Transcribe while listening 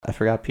I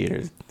forgot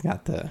Peter's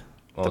got the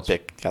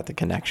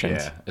connection.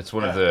 Yeah, it's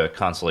one of the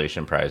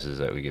consolation prizes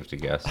that we give to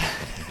guests.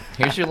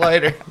 Here's your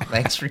lighter.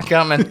 Thanks for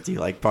coming. Do you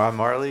like Bob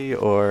Marley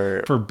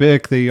or... For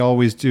Bic, they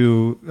always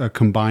do a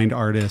combined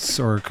artists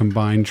or a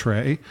combined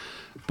tray.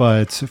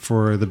 But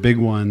for the big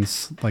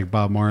ones like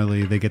Bob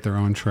Marley, they get their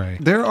own tray.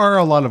 There are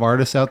a lot of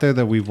artists out there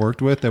that we've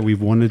worked with that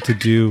we've wanted to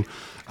do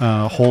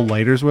whole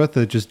lighters with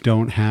that just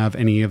don't have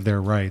any of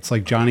their rights.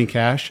 Like Johnny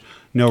Cash,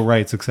 no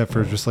rights except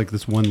for just like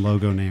this one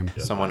logo name.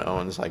 Someone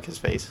owns like his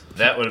face.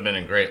 That would have been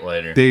a great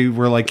lighter. They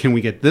were like, can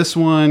we get this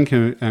one?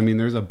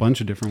 There's a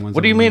bunch of different ones.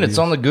 What do you mean? It's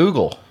on the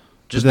Google.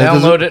 Just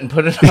download it and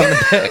put it on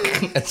the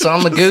Bic. It's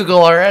on the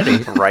Google already.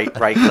 Right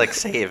click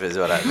save is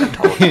what I've been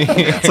told.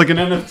 It's like an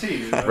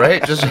NFT.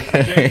 Right? Just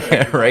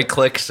right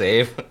click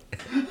save.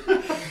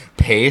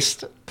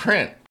 Paste.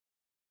 Print.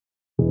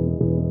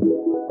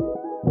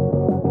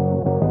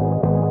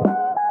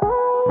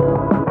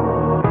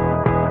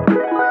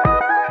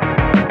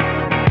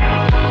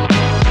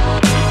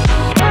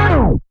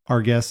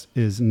 Our guest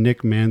is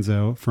Nick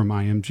Manzo from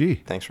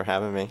IMG. Thanks for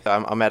having me.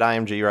 I'm at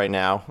IMG right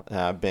now.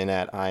 I've been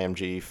at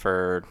IMG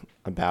for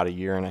about a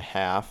year and a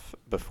half.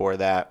 Before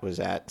that was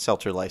at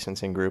Seltzer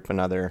Licensing Group,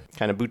 another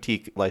kind of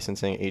boutique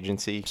licensing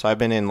agency. So I've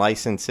been in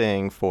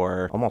licensing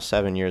for almost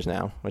 7 years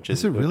now, which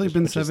is... Has it really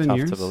been 7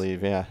 years? Tough to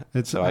believe, yeah.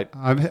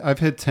 I've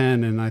hit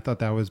 10 and I thought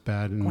that was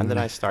bad. And when did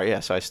I start?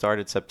 Yeah, so I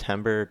started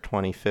September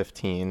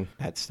 2015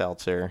 at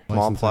Seltzer.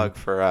 Small plug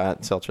for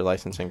Seltzer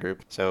Licensing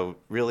Group. So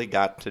really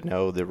got to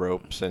know the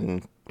ropes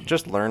and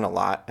just learn a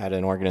lot at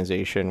an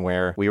organization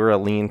where we were a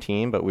lean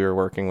team, but we were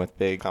working with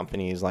big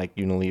companies like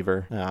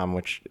Unilever,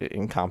 which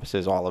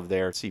encompasses all of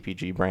their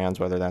CPG brands,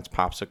 whether that's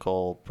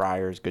Popsicle,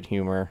 Breyers, Good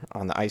Humor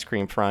on the ice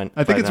cream front.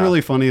 I think it's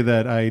really funny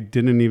that I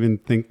didn't even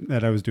think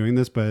that I was doing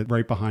this, but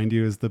right behind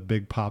you is the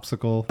big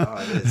Popsicle.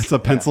 Oh, it is. It's a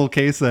pencil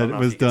case that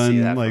was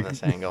done like...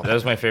 That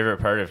was my favorite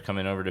part of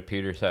coming over to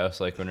Peter's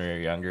house. Like when we were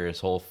younger, his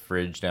whole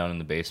fridge down in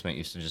the basement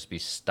used to just be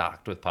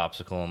stocked with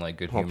Popsicle and like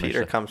Good Humor.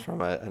 Peter comes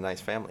from a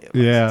nice family.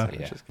 Yeah.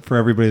 For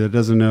everybody that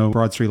doesn't know,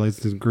 Broad Street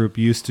Licensing Group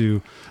used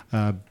to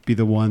be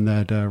the one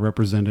that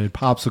represented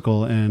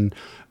Popsicle. And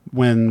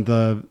when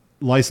the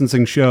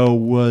licensing show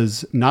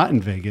was not in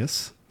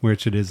Vegas,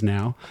 which it is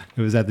now,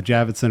 it was at the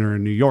Javits Center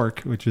in New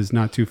York, which is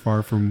not too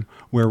far from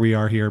where we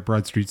are here at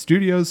Broad Street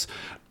Studios.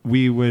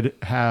 We would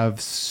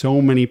have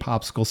so many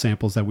Popsicle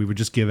samples that we would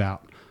just give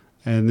out.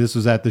 And this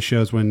was at the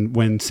shows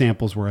when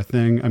samples were a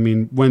thing. I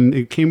mean, when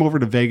it came over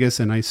to Vegas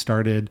and I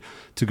started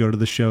to go to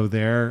the show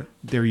there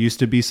used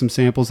to be some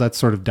samples that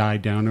sort of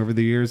died down over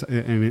the years.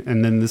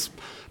 And then this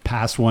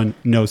past one,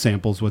 no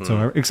samples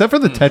whatsoever, except for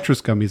the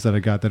Tetris gummies that I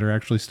got that are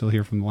actually still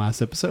here from the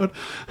last episode.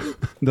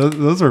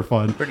 those are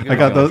fun. I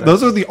got those.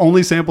 Those are the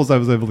only samples I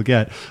was able to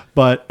get.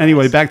 But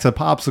anyway, back to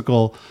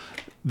Popsicle,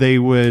 they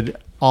would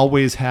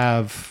always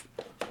have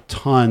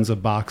tons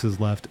of boxes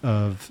left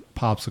of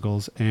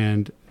Popsicles,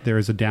 and there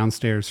is a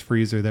downstairs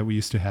freezer that we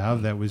used to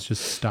have that was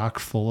just stock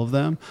full of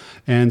them.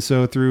 And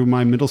so through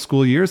my middle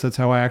school years, that's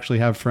how I actually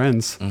have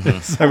friends.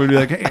 So I would be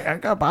like, hey, I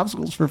got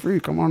Popsicles for free.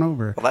 Come on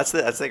over. Well, that's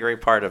the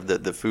great part of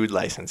the food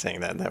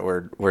licensing that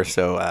we're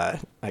so,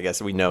 I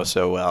guess we know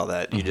so well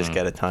that you just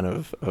get a ton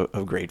of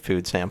great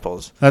food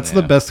samples. That's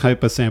the best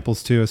type of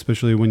samples too,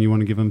 especially when you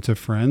want to give them to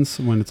friends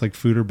when it's like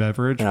food or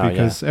beverage,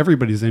 because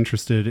everybody's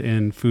interested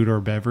in food or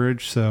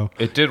beverage. So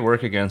it did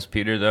work against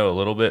Peter though a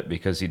little bit,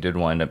 because he did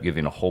wind up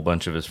giving a whole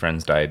bunch of his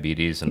friends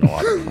diabetes, and a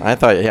lot of them I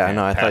thought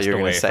you were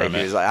going to say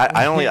he was like,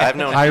 I've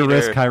known high Peter,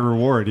 risk, high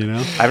reward, you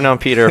know. I've known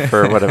Peter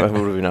for who have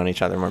we known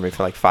each other maybe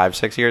for like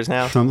 5-6 years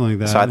now, something like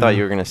that. So I thought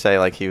you were going to say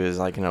like he was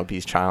like an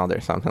obese child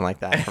or something like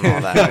that from all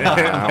that.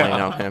 I only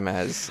know him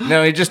as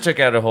he just took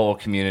out a whole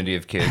community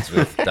of kids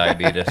with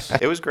diabetes.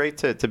 It was great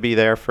to be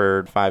there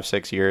for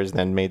 5-6 years,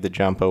 then made the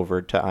jump over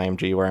to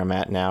IMG where I'm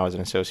at now as an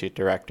associate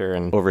director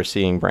and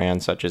overseeing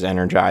brands such as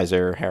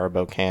Energizer,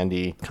 Haribo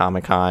Candy,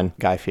 Comic-Con,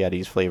 Guy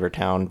Fieri's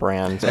Flavortown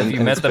brands. Have you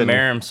met the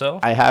mayor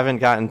himself? I haven't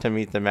gotten to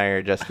meet the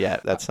mayor just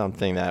yet. That's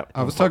something that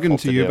I was talking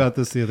to you about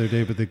this the other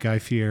day, but the Guy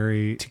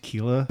Fieri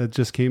tequila that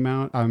just came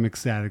out, I'm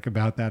ecstatic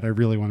about that. I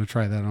really want to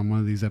try that on one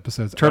of these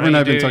episodes. Trevor and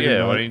I've been talking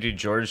about. Why don't you do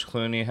George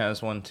Clooney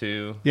has one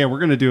too? Yeah, we're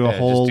gonna do a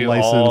whole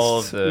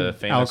license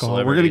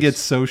alcohol. We're gonna get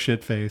so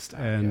shit faced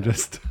and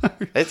just.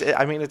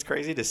 It's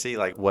crazy to see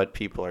like what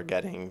people are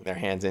getting their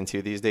hands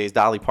into these days.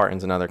 Dolly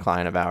Parton's another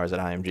client of ours at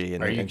IMG,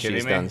 and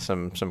she's done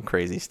some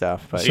crazy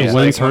stuff. But so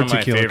when's her one of my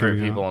tequila favorite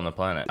people on the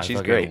planet. She's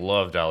I great.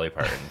 Love Dolly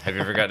Parton. Have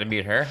you ever gotten to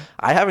meet her?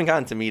 I haven't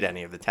gotten to meet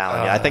any of the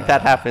talent yet. I think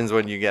that happens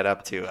when you get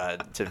up to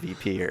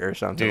VP or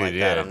something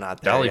that. I'm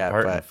not there Dolly yet.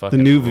 Parton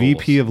the new rules.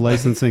 VP of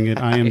licensing at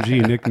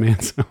IMG, Nick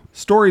Manzo.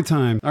 Story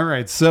time. All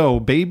right, so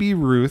Babe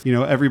Baby Ruth,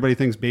 everybody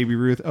thinks Baby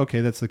Ruth, okay,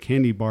 that's the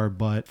candy bar,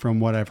 but from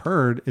what I've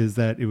heard is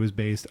that it was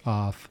based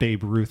off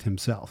Babe Ruth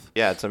himself.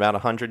 Yeah, it's about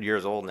 100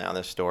 years old now,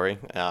 this story.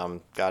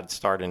 Got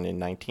started in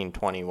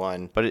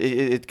 1921. But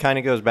it kind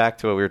of goes back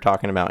to what we were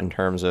talking about in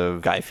terms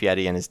of Guy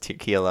Fieri and his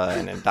tequila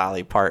and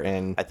Dolly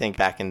Parton. I think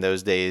back in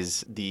those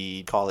days,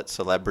 the, call it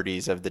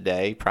celebrities of the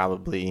day,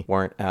 probably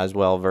weren't as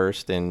well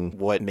versed in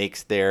what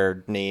makes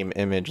their name,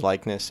 image,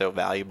 likeness so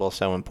valuable,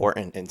 so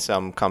important. And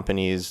some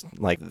companies,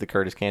 like the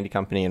Curtis Candy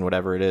Company and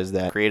whatever it is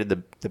that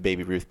created the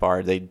Baby Ruth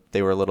bar, they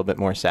were a little bit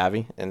more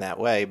savvy in that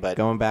way. But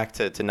going back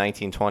to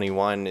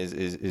 1921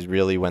 is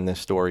really when this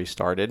story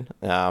started.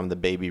 The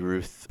Baby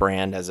Ruth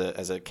brand as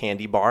a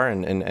candy bar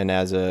and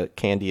as a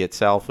candy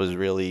itself was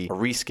really a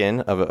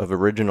reskin of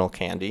original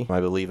candy. I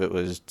believe it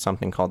was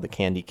something called the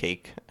candy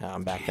cake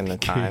back in the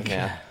time.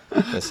 Yeah.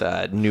 This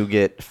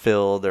nougat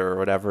filled or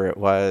whatever it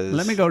was.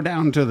 Let me go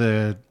down to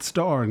the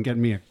store and get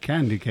me a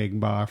candy cake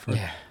bar for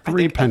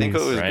 3 pennies. I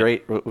think what was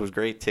great. What was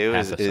great too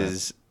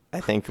is I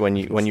think when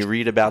you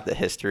read about the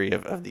history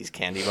of these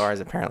candy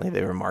bars, apparently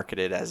they were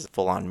marketed as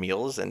full-on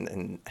meals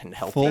and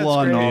healthy.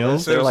 Full-on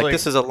meals? They're like,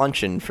 this is a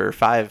luncheon for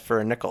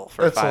a nickel,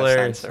 for that's 5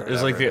 hilarious. cents. It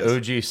was like the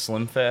OG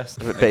Slim Fast.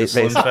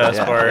 Slim Fast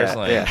bars.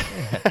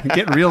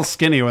 Get real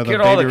skinny with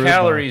Get a all the Baby Ruth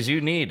calories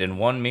you need in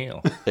one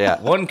meal. Yeah.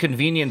 One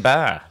convenient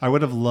bar. I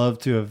would have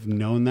loved to have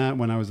known that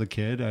when I was a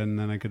kid, and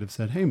then I could have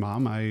said, "Hey,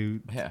 Mom, I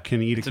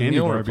can eat a candy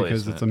bar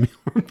because it's a meal.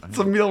 It's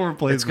a meal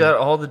replacement. It's got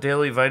all the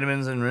daily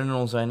vitamins and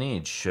minerals I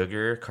need: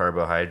 sugar,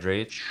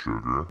 carbohydrates,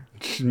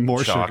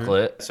 more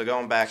chocolate." So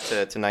going back to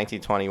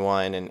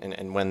 1921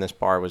 and when this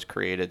bar was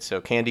created.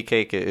 So Candy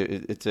Cake,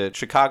 it's a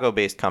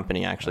Chicago-based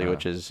company, actually,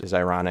 which is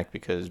ironic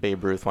because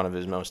Babe Ruth, one of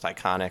his most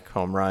iconic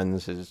home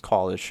runs, his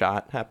call his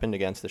shot, happened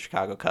against the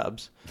Chicago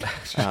Cubs.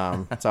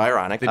 So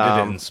ironic. They did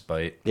it in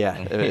spite.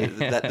 Yeah,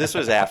 this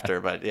was after,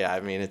 but yeah,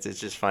 I mean, it's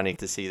just funny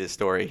to see this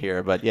story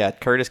here. But yeah,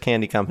 Curtis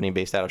Candy Company,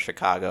 based out of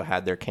Chicago,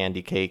 had their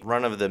candy cake,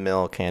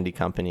 run-of-the-mill candy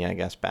company, I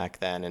guess, back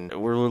then. And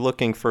we're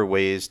looking for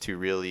ways to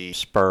really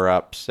spur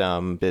up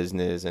some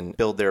business and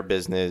build their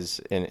business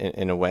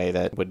in a way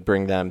that would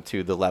bring them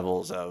to the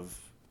levels of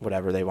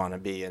whatever they want to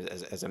be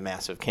as a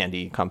massive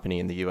candy company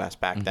in the U.S.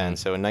 back then.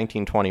 So in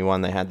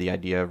 1921, they had the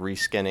idea of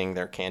reskinning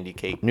their candy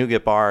cake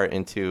nougat bar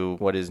into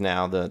what is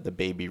now the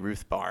Baby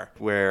Ruth bar.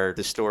 Where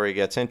the story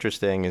gets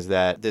interesting is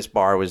that this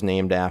bar was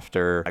named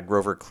after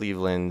Grover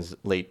Cleveland's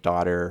late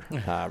daughter,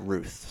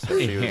 Ruth. So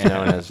she was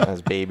known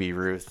as Baby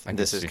Ruth. And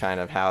this is kind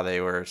of how they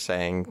were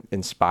saying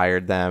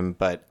inspired them.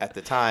 But at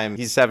the time,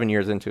 he's 7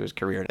 years into his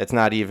career. It's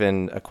not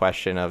even a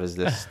question of, is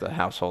this the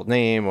household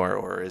name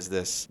or is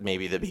this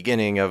maybe the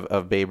beginning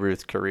of Baby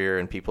Ruth's career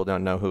and people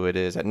don't know who it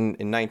is. In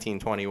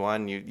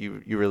 1921,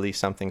 you release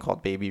something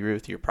called Baby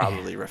Ruth. You're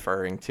probably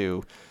referring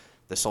to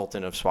the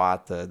Sultan of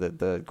Swat,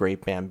 the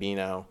great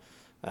Bambino,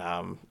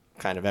 kind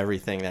of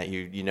everything that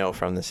you know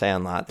from the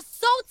Sandlot.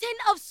 Sultan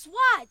of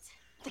Swat,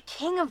 the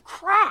king of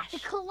crash, the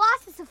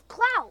colossus of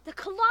clout, the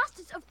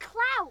colossus of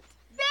clout,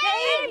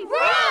 Babe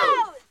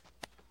Ruth,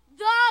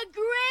 the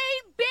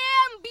great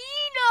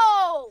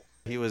Bambino.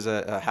 He was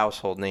a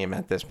household name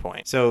at this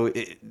point. So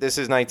this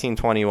is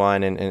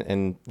 1921,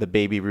 and the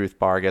Baby Ruth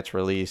bar gets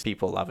released.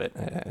 People love it.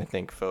 I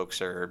think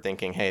folks are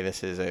thinking, hey,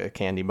 this is a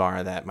candy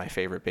bar that my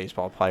favorite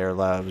baseball player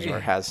loves or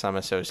has some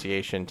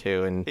association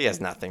to, and he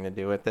has nothing to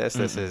do with this.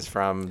 This is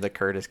from the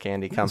Curtis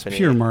Candy Company. It's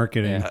pure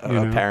marketing.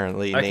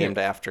 Apparently named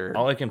after.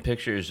 All I can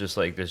picture is just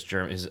like this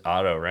German, is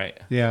Otto, right?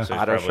 Yeah. So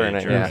Otto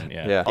German.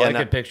 Yeah. All I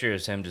can picture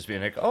is him just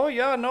being like, oh,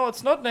 yeah, no,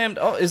 it's not named.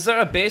 Oh, is there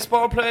a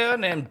baseball player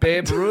named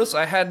Babe Ruth?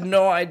 I had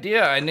no idea.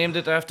 I named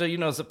it after,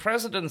 the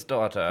president's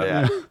daughter.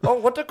 Yeah. Oh,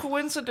 what a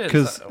coincidence.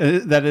 Because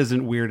that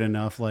isn't weird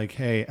enough. Like,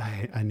 hey,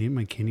 I named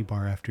my candy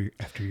bar after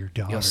your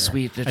daughter. Your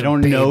sweet little I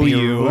don't know Baby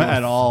you Ruth.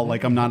 at all.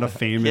 Like, I'm not a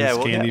famous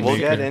candy we'll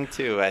maker. get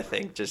into, I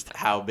think, just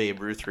how Babe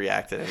Ruth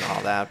reacted and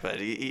all that. But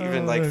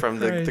even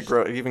from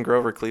even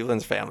Grover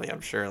Cleveland's family,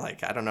 I'm sure,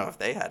 like, I don't know if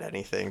they had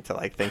anything to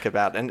like think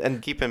about.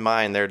 And keep in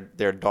mind,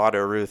 their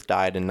daughter Ruth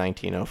died in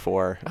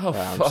 1904.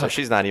 So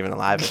she's not even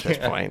alive at this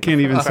point.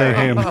 Can't even say,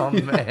 hey, Oh,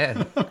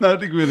 man. I'm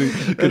not gonna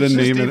It's name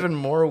just it. even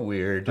more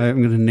weird.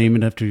 I'm gonna name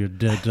it after your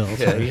dead daughter.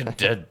 Yeah, your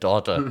dead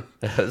daughter.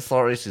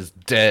 Sorry, she's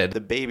dead.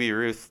 The Baby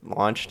Ruth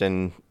launched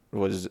and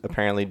was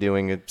apparently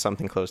doing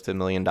something close to $1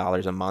 million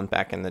a month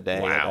back in the day.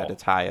 Wow. At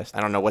its highest.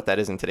 I don't know what that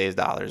is in today's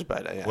dollars,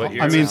 but What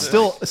year I mean, is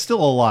this? still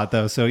a lot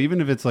though. So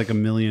even if it's like $1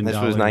 million, this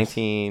was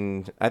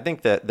 19. I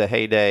think that the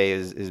heyday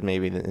is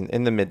maybe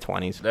in the mid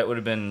 20s. That would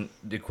have been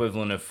the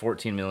equivalent of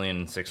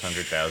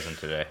 14,600,000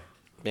 today.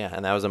 Yeah,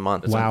 and that was a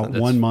month. Wow,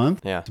 1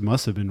 month? Yeah. It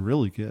must have been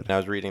really good. I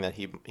was reading that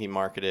he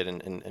marketed,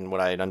 and what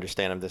I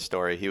understand of this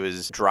story, he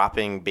was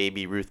dropping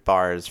Baby Ruth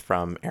bars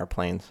from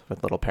airplanes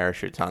with little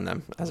parachutes on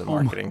them as a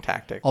marketing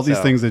tactic. All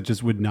these things that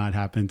just would not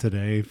happen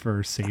today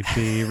for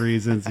safety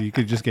reasons. You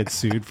could just get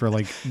sued for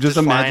like just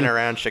flying imagine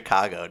around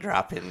Chicago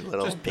dropping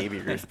little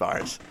Baby Ruth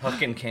bars.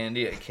 Hucking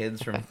candy at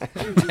kids from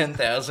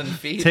 10,000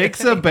 feet.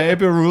 takes a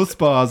Baby Ruth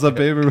bars, a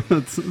Baby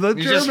Ruth. The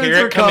You just Germans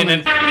hear are it coming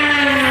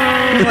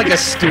coming. in like a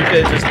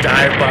stupid, just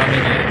dive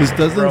firebombing it. This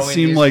doesn't throwing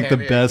seem these like the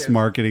candy best kids.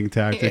 marketing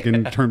tactic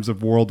in terms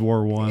of World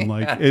War One.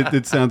 Like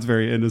it sounds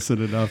very innocent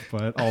enough,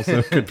 but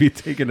also could be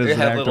taken as It an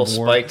had act a little of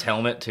war. spiked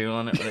helmet too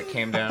on it when it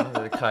came down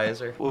to the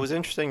Kaiser. What was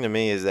interesting to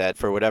me is that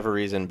for whatever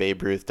reason,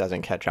 Babe Ruth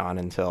doesn't catch on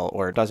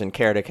or doesn't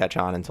care to catch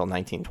on until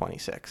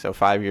 1926. So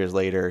 5 years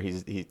later,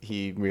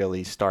 he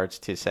really starts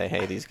to say,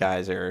 hey, these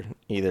guys are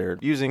either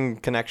using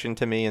connection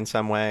to me in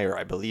some way, or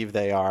I believe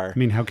they are. I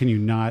mean, how can you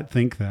not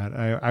think that?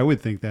 I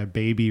would think that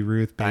Baby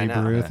Ruth, I Babe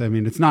know, Ruth. yeah. I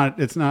mean, it's not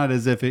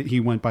as if he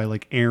went by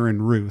like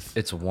Aaron Ruth.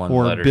 It's one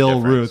or letter Bill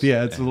difference. Ruth.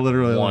 Yeah, it's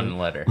literally one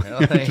like- letter.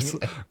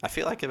 I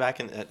feel like back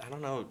in, I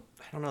don't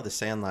know the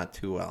Sandlot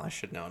too well. I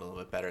should know it a little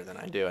bit better than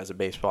I do as a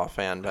baseball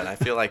fan, but I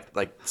feel like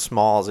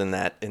Smalls in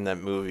that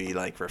movie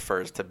like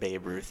refers to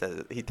Babe Ruth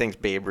as, he thinks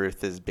Babe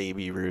Ruth is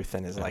Baby Ruth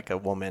and is like a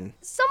woman.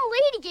 Some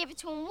lady gave it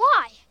to him.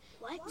 Why?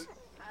 What?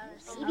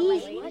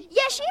 Lady?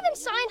 Yeah, she even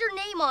signed her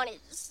name on it.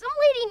 Some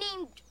lady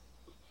named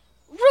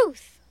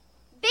Ruth.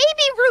 Baby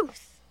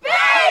Ruth. Babe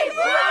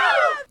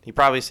Ruth! He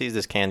probably sees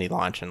this candy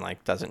launch and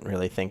like doesn't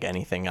really think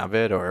anything of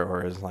it,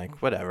 or is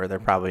like, whatever, they're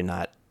probably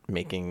not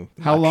making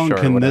How much long or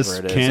can whatever this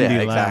it is. candy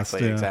yeah, last?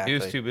 exactly, Yeah. exactly. He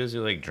was too busy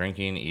like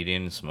drinking,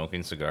 eating,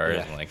 smoking cigars,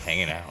 Yeah. and like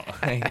hanging out.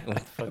 Like, what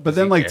the fuck But does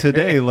then, he like care?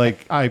 today,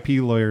 like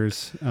IP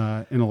lawyers,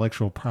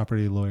 intellectual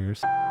property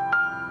lawyers,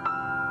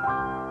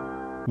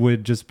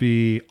 would just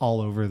be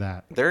all over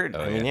that. They're,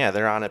 Oh, I mean, yeah. yeah,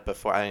 they're on it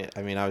before. I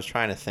mean, I was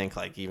trying to think,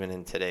 like, even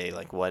in today,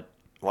 like, what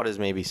is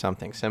maybe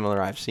something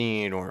similar I've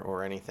seen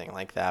or anything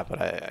like that,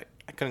 but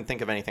I couldn't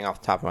think of anything off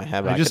the top of my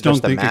head. But I just could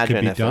don't think it could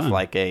imagine be if done.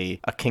 like a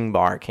King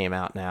bar came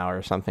out now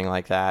or something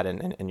like that,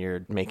 and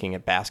you're making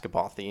it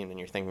basketball themed, and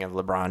you're thinking of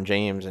LeBron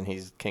James, and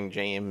he's King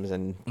James,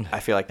 and I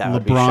feel like that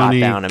would be shot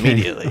down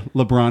immediately.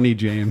 LeBronny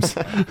James,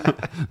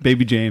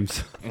 Baby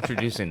James.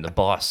 Introducing the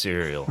Boss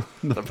cereal.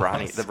 the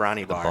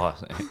Bronny bar.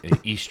 Boss,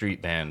 E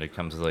Street Band. It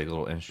comes with like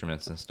little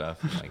instruments and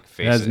stuff. And, like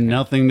It has faces.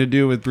 nothing to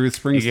do with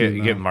Bruce You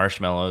Springsteen. get though.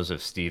 marshmallows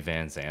of Steve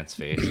Van Zant's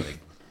face. Like,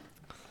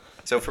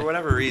 So for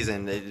whatever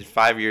reason,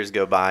 5 years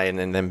go by, and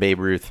then Babe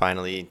Ruth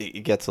finally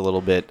gets a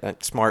little bit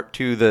smart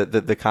to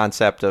the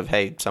concept of,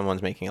 hey,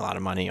 someone's making a lot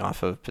of money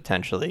off of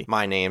potentially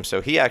my name.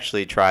 So he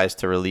actually tries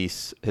to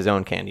release his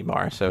own candy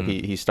bar. So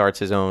he starts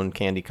his own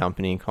candy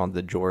company called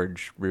the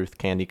George Ruth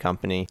Candy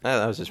Company.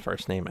 That was his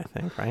first name, I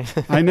think, right?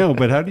 I know,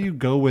 but how do you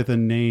go with a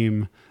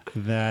name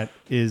that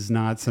is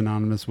not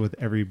synonymous with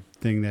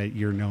everything that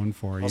you're known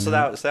for? You Well, so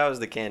know? that was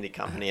the candy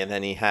company, and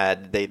then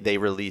they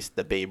released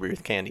the Babe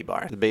Ruth candy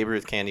bar. The Babe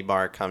Ruth candy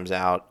bar comes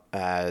out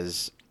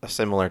as a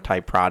similar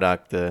type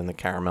product, the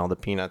caramel, the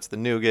peanuts, the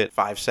nougat,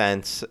 5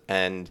 cents,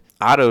 and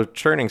Otto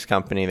Churning's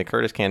company, the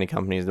Curtis Candy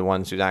Company, is the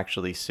ones who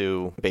actually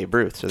sue Babe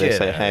Ruth. So they Get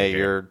say, outta hey, here.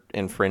 you're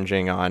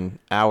infringing on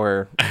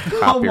our Oh my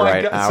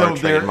copyright, God. our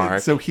So there-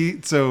 trademark.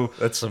 so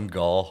that's some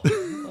gall.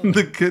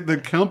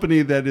 the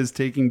company that is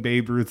taking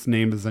Babe Ruth's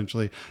name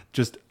essentially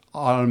just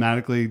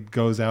automatically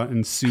goes out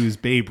and sues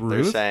Babe They're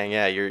Ruth. saying,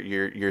 yeah,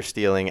 you're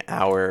stealing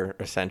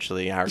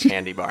essentially our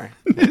candy bar.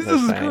 They're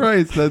Jesus saying.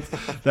 Christ,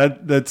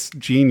 that's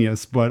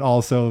genius, but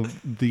also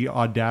the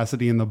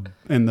audacity and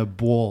the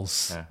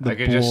bulls, Yeah, the I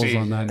could just bulls see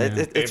on that. It- name.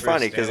 it- It's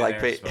funny 'cause, like,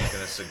 smoking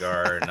a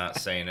cigar, not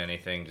saying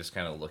anything, just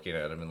kind of looking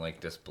at him in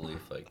like disbelief,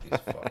 like this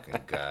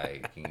fucking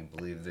guy. Can you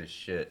believe this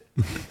shit?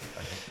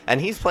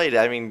 And he's played.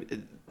 I mean,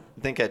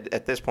 I think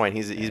at this point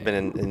he's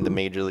been in the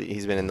major league.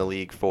 He's been in the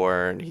league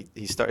for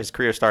his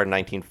career started in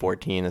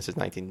 1914. This is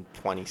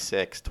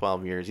 1926.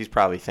 12 years. He's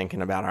probably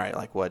thinking about, all right,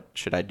 like, what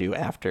should I do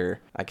after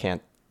I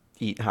can't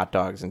eat hot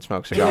dogs and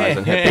smoke cigars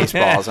and hit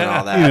baseballs and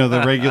all that. You know,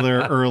 the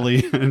regular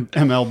early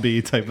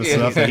MLB type of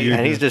stuff. that you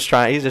And he's do. just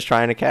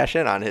trying to cash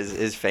in on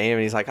his fame.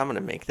 And he's like, I'm going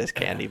to make this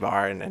candy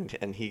bar,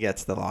 and he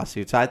gets the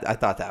lawsuit. So I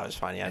thought that was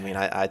funny. I mean,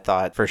 I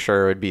thought for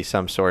sure it would be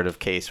some sort of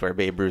case where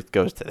Babe Ruth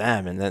goes to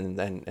them, and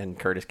then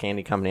Curtis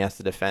Candy Company has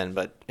to defend.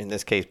 But in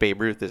this case,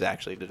 Babe Ruth is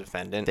actually the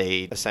defendant.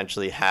 They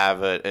essentially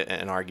have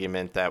an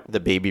argument that the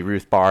Baby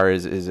Ruth bar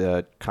is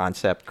a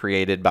concept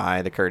created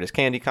by the Curtis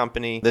Candy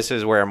Company. This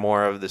is where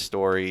more of the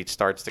story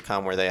starts to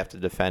come, where they have to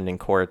defend in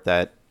court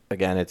that,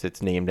 again,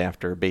 it's named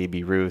after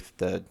Baby Ruth,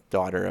 the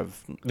daughter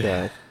of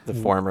the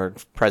former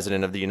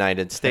president of the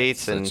United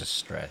States. That's and such a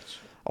stretch.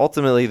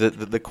 ultimately,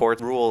 the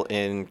court rule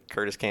in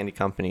Curtis Candy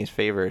Company's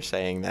favor,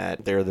 saying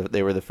that they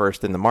were the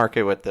first in the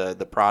market with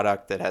the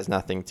product that has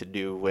nothing to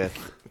do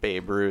with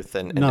Babe Ruth,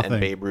 and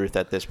Babe Ruth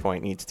at this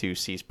point needs to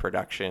cease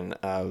production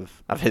of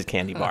his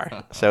candy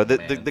bar. So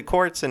the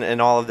courts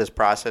and all of this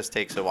process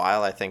takes a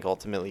while. I think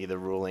ultimately the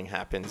ruling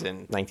happens in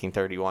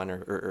 1931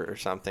 or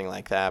something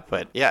like that.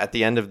 But yeah, at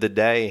the end of the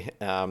day,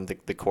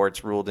 the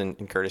courts ruled in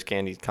Curtis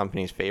Candy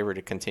Company's favor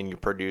to continue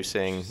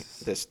producing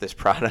this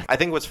product. I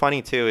think what's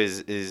funny too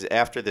is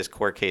after this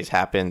court case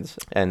happens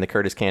and the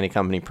Curtis Candy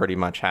Company pretty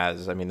much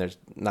has, I mean, there's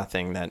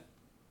nothing that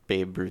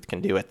Babe Ruth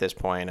can do at this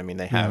point. I mean,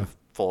 they have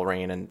full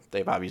reign, and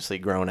they've obviously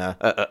grown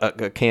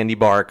a candy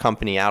bar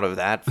company out of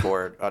that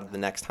for the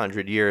next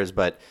 100 years.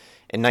 But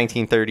in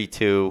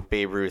 1932,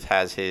 Babe Ruth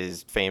has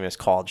his famous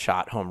called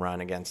shot home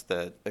run against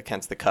the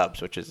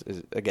Cubs, which is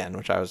again,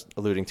 which I was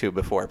alluding to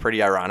before.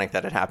 Pretty ironic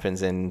that it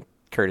happens in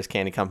Curtis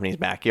Candy Company's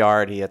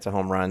backyard. He hits a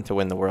home run to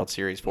win the World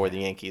Series for the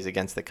Yankees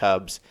against the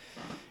Cubs.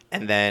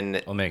 And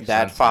then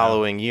that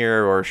following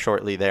year or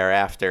shortly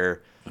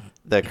thereafter,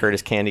 the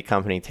Curtis Candy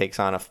Company takes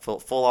on a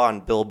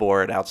full-on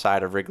billboard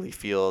outside of Wrigley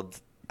Field,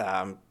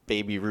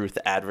 Baby Ruth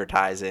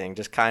advertising,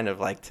 just kind of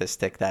like to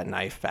stick that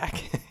knife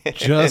back.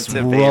 Just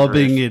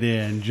rubbing it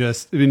in,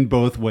 just in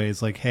both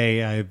ways. Like,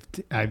 hey,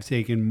 I've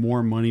taken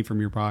more money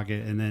from your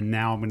pocket, and then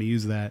now I'm going to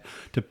use that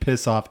to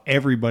piss off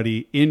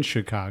everybody in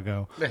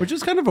Chicago, which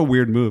is kind of a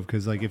weird move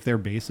because, like, if they're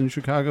based in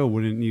Chicago,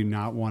 wouldn't you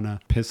not want to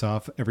piss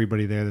off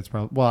everybody there? That's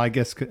probably, well, I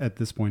guess at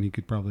this point he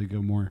could probably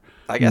go more.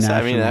 I guess national.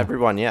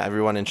 I mean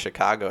everyone in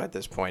Chicago at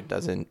this point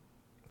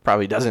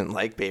probably doesn't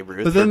like Babe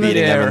Ruth for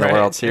beating him in the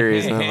World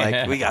Series. And they're like,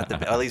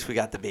 at least we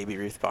got the Baby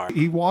Ruth bar.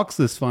 He walks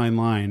this fine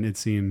line, it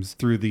seems,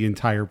 through the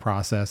entire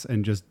process,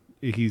 and just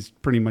he's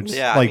pretty much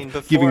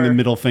giving the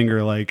middle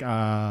finger, like,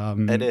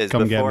 it is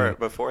come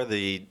before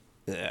the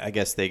I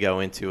guess they go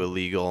into a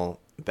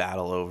legal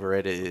battle over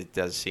it. It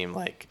does seem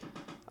like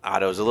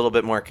Otto's a little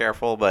bit more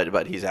careful,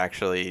 but he's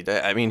actually,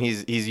 I mean,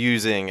 he's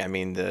using, I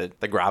mean, the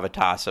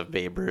gravitas of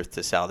Babe Ruth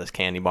to sell this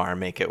candy bar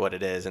and make it what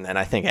it is. And then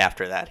I think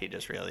after that, he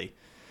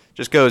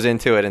just goes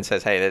into it and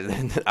says,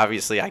 hey,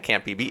 obviously I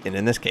can't be beaten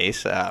in this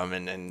case,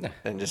 and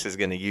just is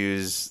going to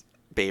use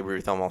Babe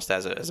Ruth almost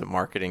as a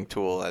marketing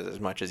tool as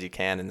much as you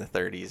can in the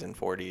 30s and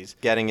 40s.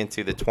 Getting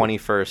into the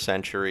 21st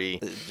century,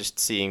 just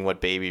seeing what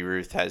Baby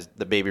Ruth has,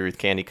 the Baby Ruth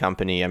Candy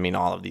Company, I mean,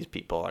 all of these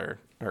people are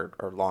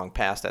long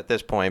past at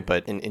this point,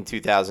 but in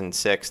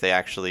 2006, they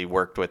actually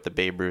worked with the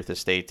Babe Ruth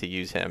estate to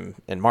use him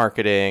in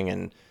marketing,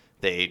 and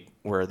they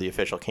were the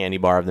official candy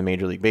bar of the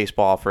Major League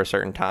Baseball for a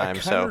certain time. I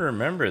kind of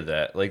remember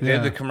that. Like, they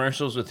had the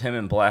commercials with him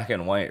in black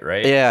and white,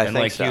 right? Yeah, and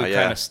like he would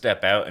kind of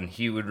step out, and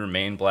he would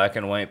remain black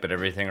and white, but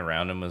everything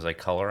around him was like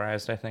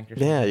colorized, I think. Or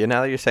something. Yeah,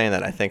 now that you're saying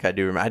that, I think I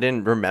do remember. I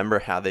didn't remember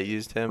how they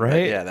used him.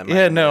 Right?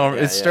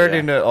 It's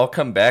starting to all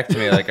come back to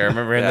me. Like, I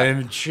remember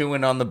him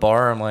chewing on the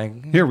bar. I'm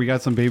like, here, we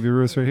got some Baby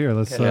Ruths right here.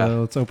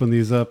 Let's open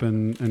these up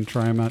and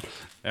try them out.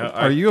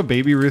 Are you a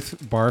Baby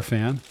Ruth bar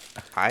fan?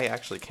 I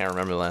actually can't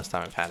remember the last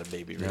time I've had a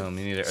Baby Ruth. No,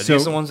 me neither. Are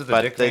these the ones with the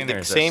dick vein, or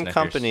is that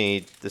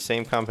Snickers? The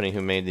same company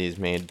who made these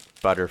made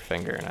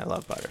Butterfinger, and I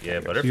love Butterfinger. Yeah,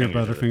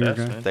 Butterfinger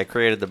guy. They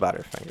created the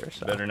Butterfinger.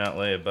 So. Better not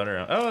lay a butter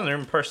on. Oh, they're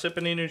in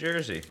Parsippany, New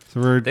Jersey.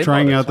 So we're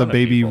trying out the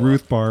Baby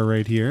Ruth bar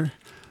right here.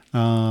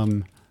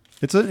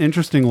 It's an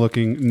interesting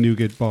looking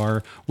nougat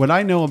bar. What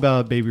I know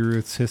about Baby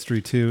Ruth's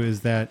history too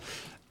is that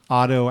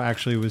Otto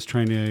actually was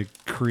trying to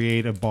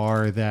create a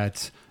bar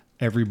that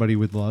everybody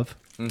would love.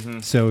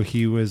 Mm-hmm. So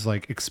he was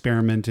like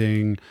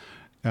experimenting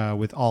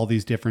with all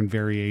these different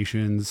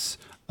variations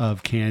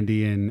of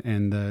candy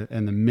and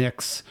the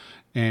mix.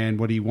 And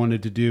what he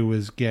wanted to do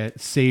was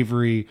get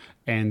savory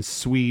and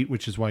sweet,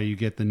 which is why you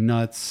get the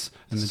nuts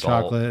and the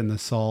chocolate and the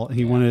salt.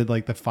 He wanted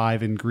like the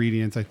 5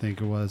 ingredients, I think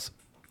it was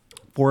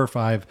 4 or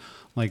 5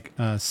 like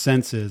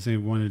senses. He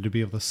wanted to be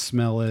able to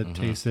smell it,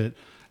 taste it.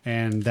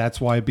 And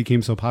that's why it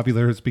became so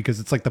popular. It's because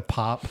it's like the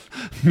pop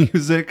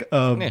music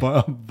of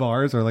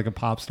bars, or like a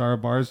pop star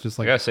of bars. Just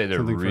like, I gotta say,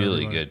 they're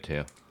really good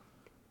too.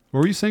 What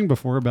were you saying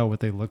before about what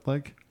they looked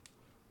like?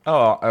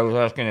 Oh, I was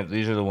asking if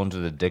these are the ones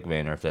with the dick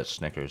vein or if that's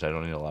Snickers. I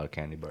don't eat a lot of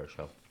candy bars,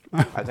 so.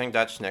 I think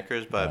that's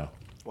Snickers, but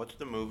what's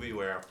the movie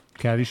where...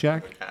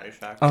 Caddyshack?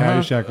 Caddyshack.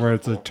 Caddyshack, where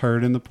it's a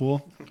turd in the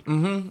pool?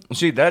 Mm-hmm.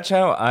 See, that's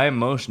how I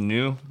most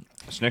knew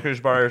Snickers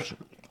bars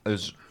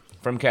is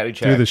from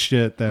Caddyshack. Through the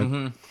shit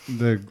that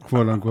the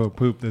quote-unquote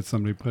poop that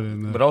somebody put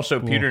in the But also,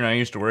 pool. Peter and I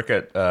used to work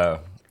at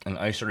an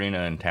ice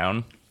arena in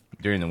town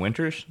during the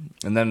winters.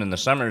 And then in the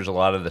summers, a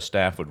lot of the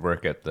staff would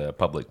work at the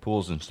public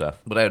pools and stuff.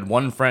 But I had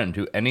one friend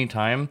who,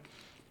 anytime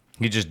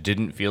he just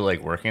didn't feel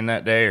like working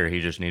that day or he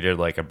just needed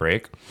like a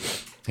break,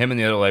 him and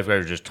the other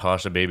lifeguards would just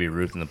toss a Baby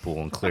Ruth in the pool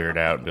and clear it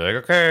out and be like,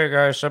 okay,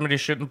 guys, somebody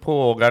shit in the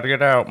pool. Got to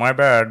get out. My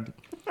bad.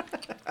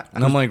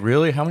 And I'm like,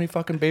 really? How many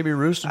fucking Baby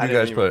Ruths did you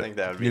guys put?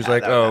 He's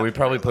like, oh, we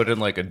probably put in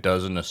like a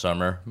dozen a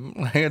summer.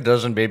 Like a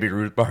dozen Baby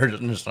Ruth bars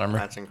in the summer.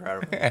 That's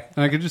incredible. And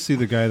I could just see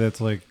the guy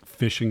that's like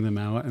fishing them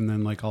out and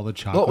then like all the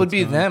chocolate. Well, it would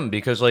be them,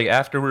 because like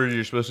afterwards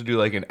you're supposed to do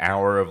like an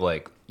hour of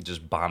like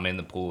just bombing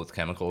the pool with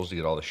chemicals to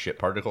get all the shit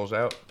particles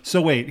out.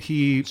 So wait,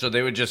 So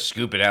they would just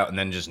scoop it out and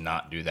then just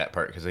not do that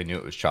part because they knew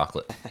it was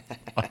chocolate.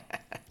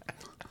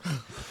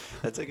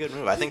 That's a good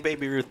move. I think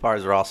Baby Ruth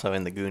bars are also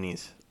in the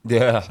Goonies.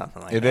 Yeah,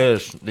 something like it that.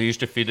 is. They used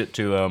to feed it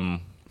to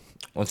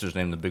what's his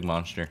name, the big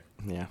monster.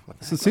 Yeah.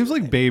 So it seems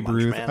like Babe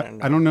Ruth.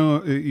 I don't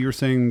know. You're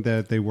saying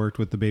that they worked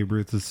with the Babe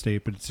Ruth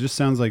estate, but it just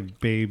sounds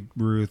like Babe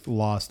Ruth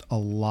lost a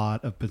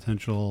lot of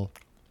potential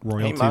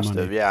royalty money. He must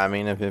have. Yeah. I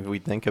mean, if we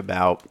think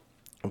about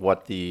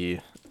what the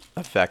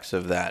effects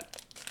of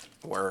that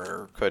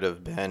could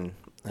have been,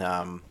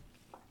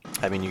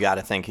 I mean, you got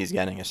to think he's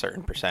getting a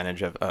certain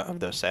percentage of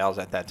those sales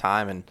at that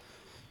time, and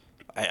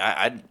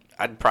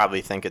I'd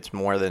probably think it's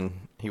more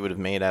than he would have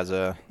made as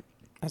a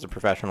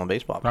professional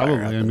baseball player.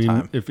 Probably. I mean,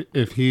 time.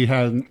 if he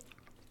had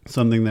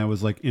something that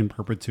was like in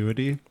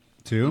perpetuity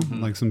too,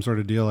 like some sort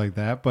of deal like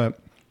that. But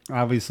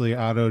Obviously,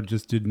 Otto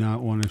just did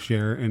not want to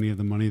share any of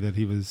the money that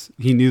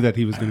he knew that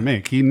he was going to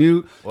make. He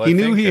knew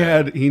he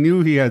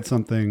had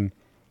something,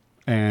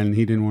 and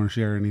he didn't want to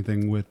share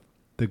anything with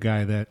the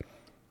guy that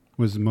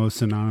was most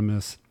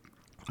synonymous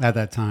at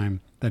that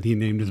time that he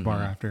named his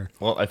bar after.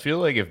 Well, I feel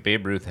like if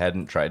Babe Ruth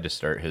hadn't tried to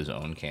start his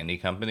own candy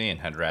company and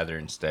had rather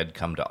instead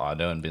come to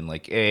Otto and been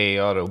like, "Hey,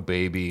 Otto,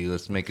 baby,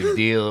 let's make a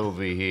deal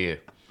over here,"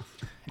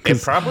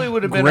 it probably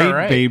would have been all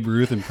right. Great Babe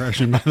Ruth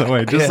impression, by the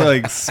way. Just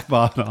like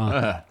spot on.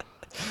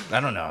 I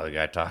don't know how the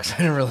guy talks.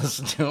 I never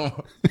listened to him.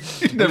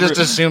 I'm just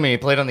assuming he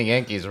played on the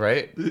Yankees,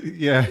 right?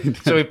 Yeah.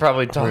 So he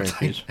probably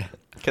talked like that.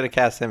 Could have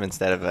cast him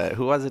instead of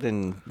who was it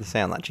in The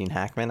Sandlot? Gene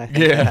Hackman, I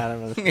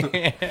think.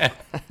 Yeah.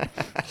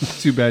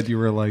 Too bad you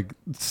were like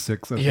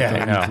 6 at the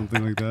time or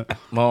something like that.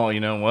 Well, you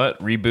know what?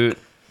 Reboot.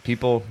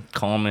 People,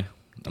 call me.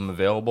 I'm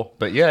available.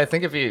 But yeah, I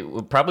think if he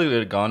probably would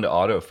have gone to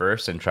Otto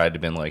first and tried to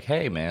been like,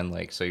 "Hey, man,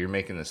 like, so you're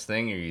making this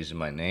thing, you're using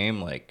my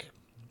name, like,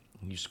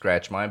 you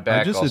scratch my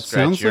back, I'll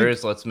scratch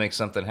yours, let's make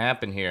something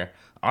happen here."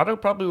 Otto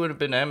probably would have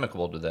been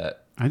amicable to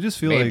that. I just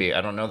feel maybe.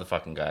 I don't know the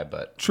fucking guy,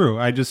 but true.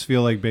 I just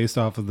feel like based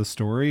off of the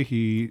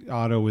story,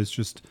 Otto is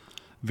just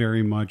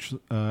very much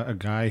a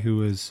guy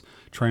who is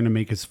trying to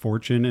make his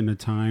fortune in a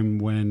time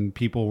when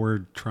people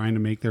were trying to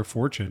make their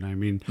fortune. I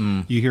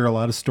mean, you hear a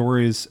lot of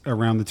stories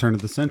around the turn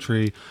of the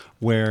century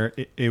where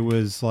it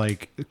was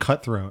like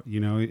cutthroat. You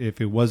know, if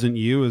it wasn't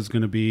you, it was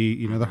going to be,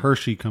 you know, the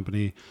Hershey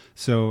company.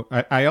 So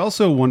I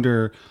also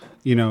wonder,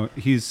 you know,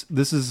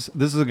 this is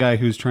a guy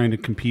who's trying to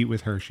compete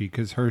with Hershey,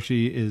 because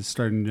Hershey is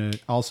starting to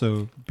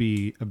also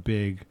be a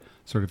big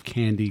sort of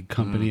candy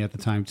company at the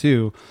time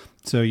too.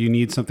 So you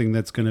need something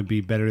that's going to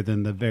be better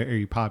than the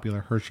very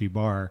popular Hershey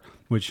bar,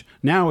 which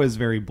now is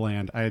very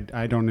bland.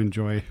 I don't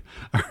enjoy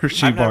a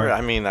Hershey bar.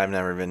 I've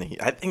never been.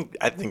 I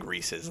think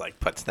Reese's like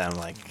puts them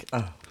like.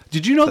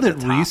 Did you know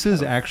that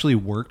Reese's actually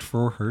worked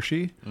for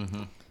Hershey?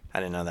 Mm-hmm. I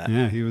didn't know that.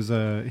 Yeah, he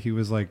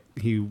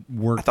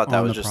worked. I thought that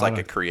on was the just product.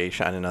 like a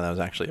creation. I didn't know that was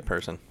actually a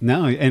person.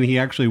 No, and he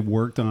actually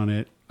worked on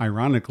it.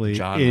 Ironically,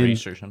 John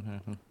Reese or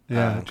something.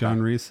 Yeah, okay.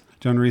 John Reese.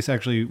 John Reese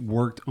actually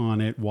worked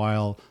on it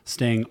while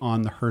staying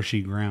on the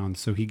Hershey grounds.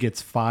 So he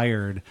gets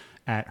fired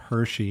at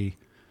Hershey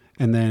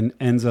and then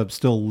ends up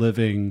still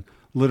living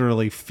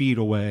literally feet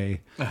away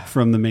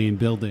from the main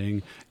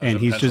building. And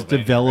he's just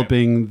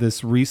developing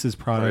this Reese's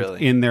product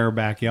in their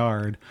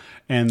backyard.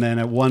 And then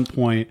at one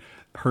point,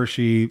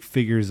 Hershey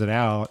figures it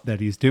out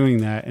that he's doing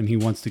that, and he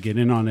wants to get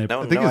in on it.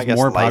 I think it's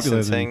more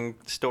popular than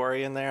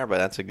story in there, but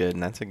that's a good I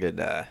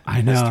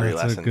know, history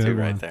that's lesson a good too,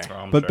 one. right there.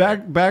 Oh, but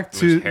sorry. back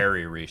to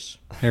Harry Reese.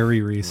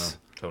 Harry Reese.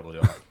 No, totally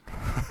off.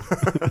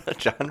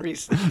 John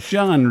Reese.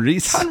 John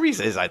Reese. John Reese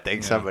is, I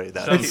think, somebody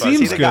that. It Is seems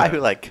he the good. guy who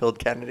like killed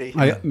Kennedy?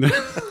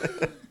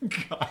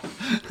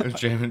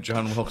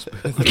 John Wilkes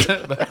Booth.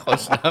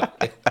 Close enough.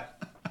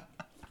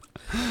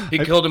 He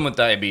killed him with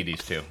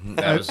diabetes too.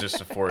 That was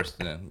just a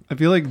forced. I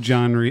feel like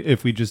John Reese,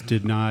 if we just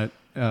did not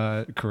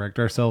correct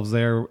ourselves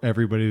there,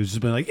 everybody was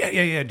just been like,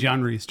 yeah,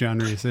 John Reese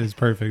is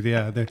perfect.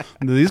 Yeah,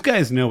 these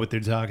guys know what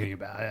they're talking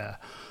about. Yeah.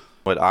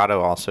 What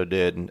Otto also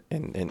did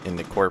in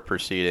the court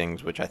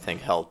proceedings, which I think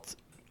helped,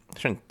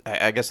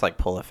 I guess, like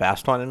pull a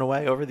fast one in a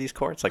way over these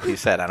courts. Like you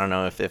said, I don't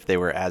know if they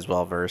were as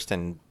well versed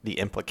in the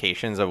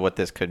implications of what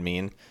this could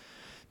mean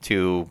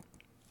to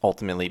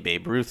ultimately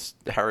Babe Ruth's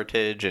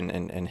heritage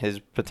and his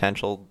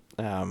potential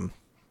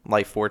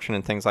life fortune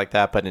and things like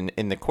that. But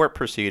in the court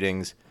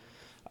proceedings,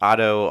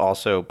 Otto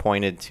also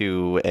pointed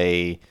to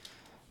a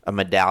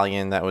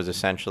medallion that was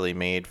essentially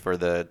made for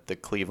the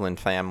Cleveland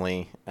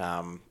family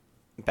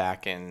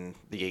back in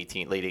the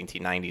late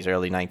 1890s,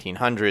 early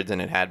 1900s,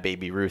 and it had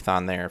Baby Ruth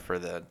on there for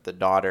the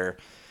daughter.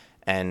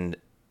 And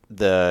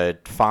the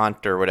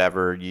font or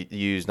whatever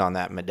used on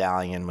that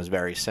medallion was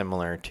very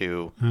similar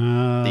to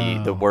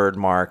the word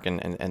mark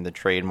and the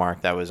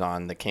trademark that was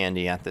on the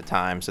candy at the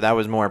time. So that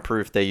was more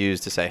proof they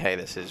used to say, hey,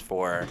 this is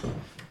for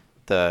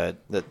the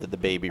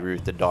Baby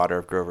Ruth, the daughter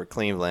of Grover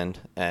Cleveland.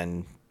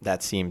 And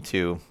that seemed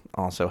to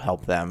also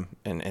help them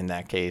in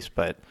that case.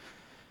 But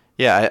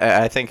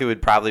yeah, I think it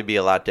would probably be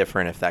a lot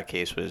different if that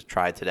case was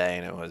tried today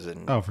and it was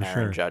an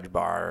Aaron Judge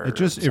bar.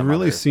 It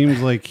really seems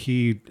like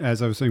he,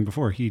 as I was saying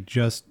before, he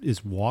just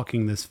is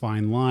walking this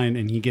fine line,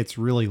 and he gets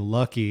really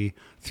lucky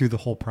through the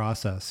whole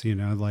process. You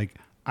know, like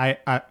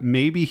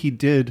maybe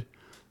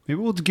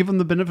we'll give him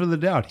the benefit of the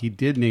doubt. He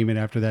did name it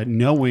after that,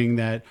 knowing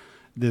that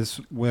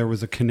there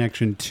was a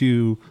connection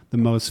to the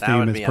most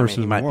famous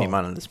person in the world. He might be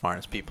one of the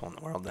smartest people in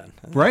the world then.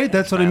 Right?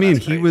 That's what I mean.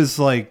 He was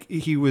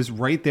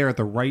right there at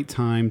the right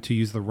time to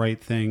use the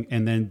right thing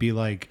and then be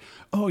like,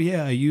 oh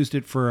yeah, I used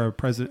it for a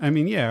president. I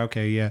mean, yeah,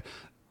 okay, yeah.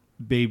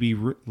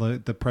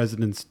 The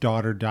president's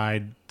daughter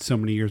died so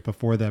many years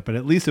before that, but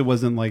at least it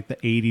wasn't like the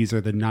 80s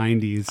or the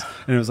 90s.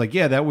 And it was like,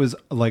 yeah, that was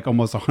like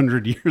almost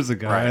 100 years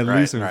ago. At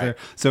least it was there.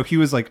 So he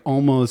was like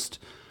almost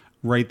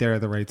right there at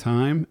the right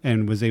time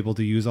and was able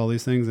to use all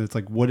these things. And it's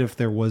like, what if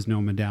there was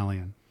no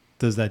medallion?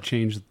 Does that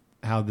change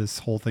how this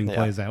whole thing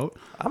plays out?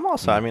 I'm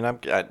also, I mean,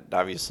 I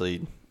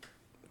obviously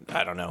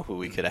I don't know who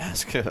we could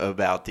ask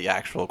about the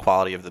actual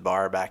quality of the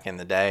bar back in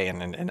the day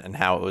and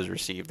how it was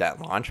received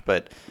at launch.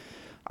 But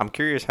I'm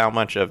curious how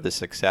much of the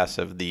success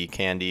of the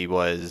candy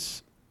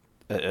was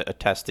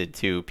attested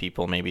to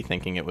people maybe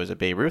thinking it was a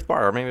Babe Ruth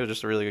bar, or maybe it was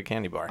just a really good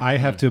candy bar. I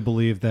have to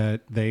believe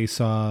that they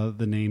saw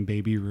the name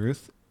Baby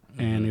Ruth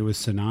and it was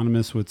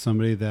synonymous with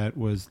somebody that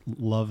was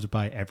loved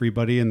by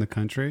everybody in the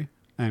country.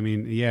 I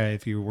mean, yeah,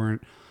 if you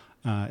weren't,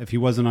 if he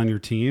wasn't on your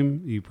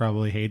team, you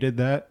probably hated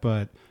that,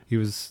 but he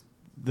was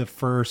the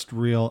first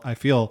real,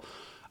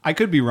 I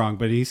could be wrong,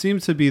 but he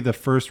seems to be the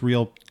first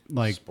real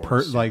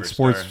sports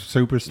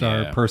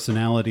superstar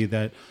personality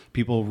that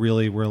people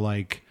really were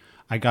like,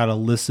 I got to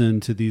listen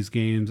to these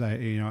games.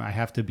 I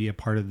have to be a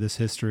part of this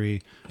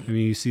history. I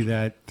mean, you see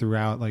that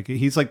throughout, like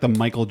he's like the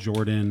Michael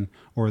Jordan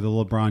or the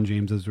LeBron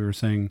James, as we were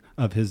saying,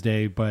 of his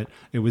day, but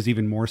it was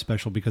even more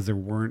special because there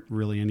weren't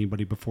really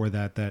anybody before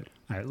that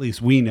at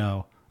least we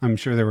know. I'm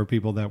sure there were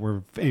people that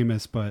were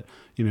famous, but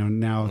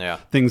now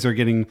things are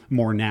getting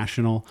more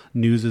national.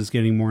 News is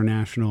getting more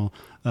national.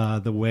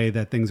 The way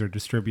that things are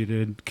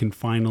distributed can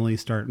finally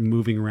start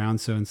moving around.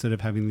 So instead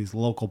of having these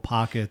local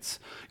pockets,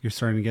 you're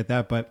starting to get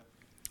that. But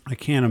I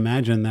can't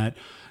imagine that,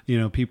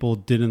 people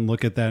didn't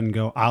look at that and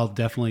go, I'll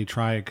definitely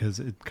try it because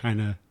it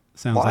kind of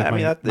sounds like my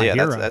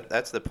hero.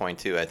 That's the point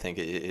too. I think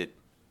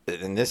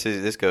and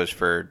this goes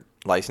for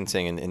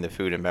licensing in the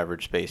food and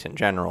beverage space in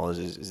general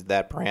is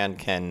that brand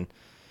can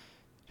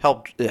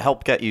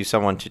help get you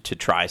someone to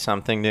try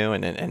something new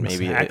and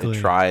maybe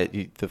try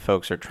it. The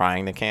folks are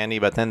trying the candy,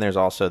 but then there's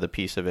also the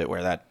piece of it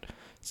where that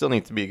still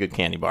needs to be a good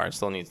candy bar. It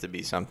still needs to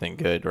be something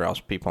good, or else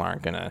people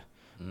aren't going to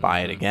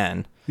buy it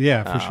again.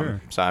 Yeah, for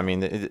sure. So I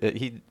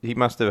mean, he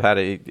must have had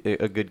a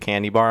good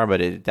candy bar,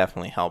 but it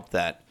definitely helped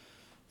that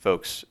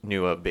folks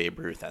knew of Babe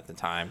Ruth at the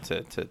time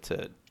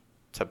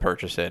to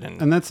purchase it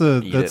and that's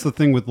the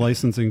thing with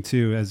licensing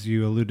too, as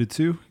you alluded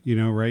to.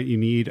 Right? You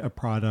need a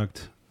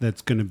product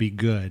that's going to be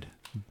good.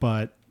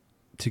 But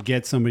to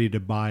get somebody to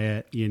buy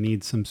it, you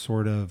need some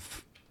sort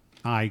of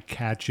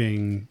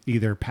eye-catching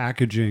either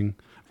packaging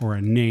or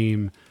a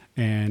name.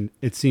 And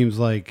it seems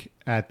like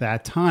at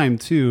that time,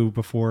 too,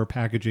 before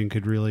packaging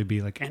could really be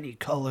like any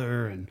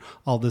color and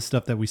all this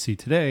stuff that we see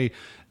today,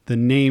 the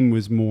name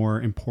was more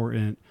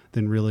important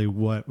than really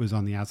what was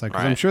on the outside.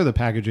 Because I'm sure the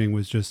packaging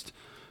was just,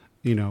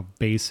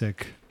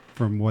 basic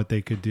from what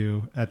they could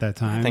do at that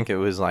time. I think it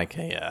was like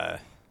it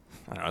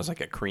was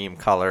like a cream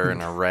color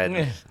and a red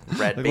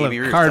Baby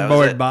Ruth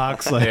cardboard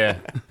box. Yeah,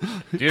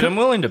 dude, I'm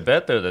willing to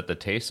bet though that the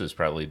taste is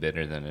probably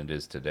better than it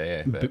is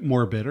today.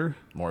 More bitter?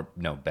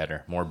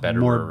 Better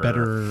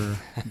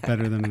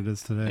than it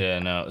is today. Yeah,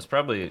 no, it's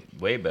probably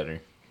way better.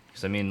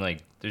 Because I mean,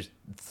 like, there's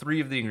 3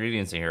 of the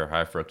ingredients in here are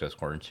high fructose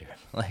corn syrup,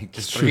 like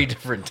just 3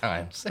 different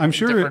times. I'm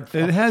sure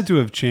it had to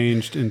have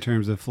changed in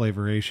terms of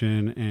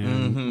flavoration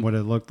and what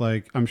it looked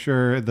like. I'm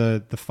sure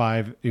the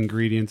 5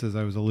 ingredients, as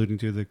I was alluding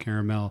to, the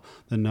caramel,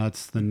 the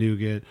nuts, the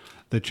nougat,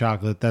 the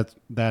chocolate,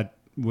 that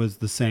was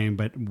the same,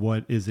 but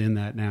what is in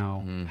that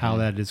now, how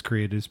that is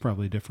created is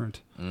probably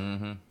different.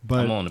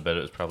 But I'm willing to bet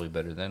it was probably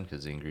better then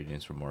because the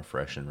ingredients were more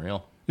fresh and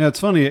real. Yeah,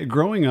 it's funny.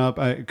 Growing up,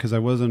 because I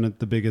wasn't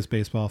the biggest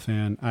baseball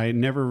fan, I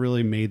never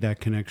really made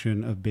that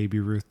connection of Baby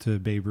Ruth to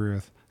Babe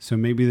Ruth. So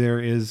maybe there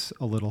is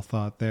a little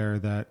thought there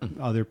that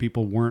other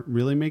people weren't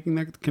really making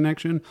that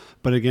connection.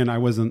 But again, I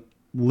wasn't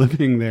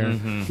living there,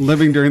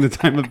 living during the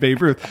time of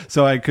Babe Ruth.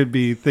 So I could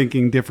be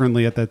thinking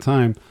differly at that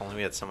time. Only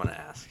we had someone to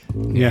ask.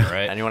 Yeah,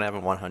 right. Anyone have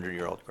a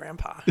 100-year-old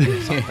grandpa?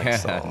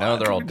 No,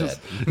 they're all dead.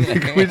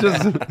 Can we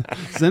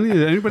just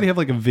anybody have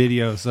like a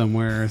video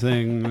somewhere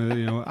saying,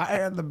 I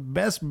had the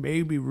best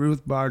Baby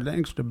Ruth bar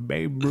thanks to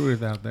Babe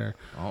Ruth out there.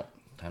 Oh,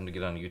 time to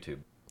get on YouTube.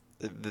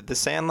 The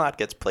Sandlot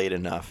gets played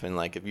enough, and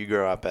like if you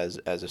grow up as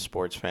a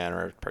sports fan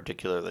or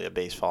particularly a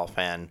baseball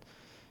fan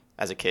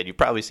as a kid, you've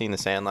probably seen the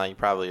Sandlot. You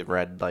probably have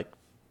read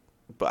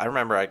but I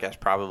remember, I guess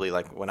probably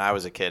like when I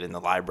was a kid in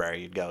the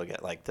library, you'd go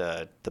get like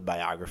the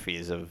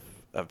biographies of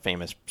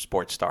famous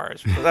sports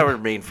stars that were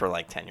made for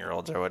like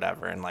 10-year-olds or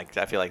whatever. And like,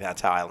 I feel like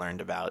that's how I learned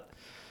about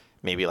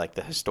maybe like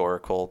the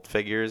historical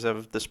figures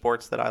of the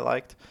sports that I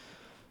liked.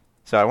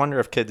 So I wonder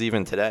if kids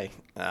even today,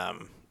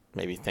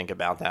 maybe think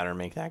about that or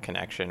make that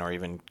connection or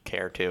even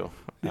care to.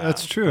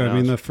 That's true. I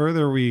mean, the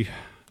further we...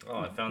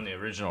 Oh, I found the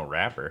original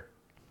wrapper.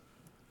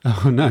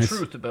 Oh, nice. The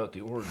truth about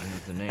the origin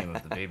of the name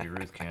of the Baby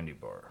Ruth candy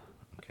bar.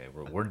 Okay,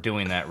 we're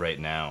doing that right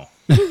now.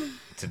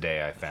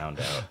 Today I found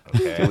out.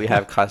 Okay. Do we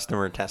have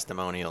customer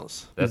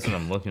testimonials? That's what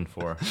I'm looking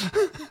for.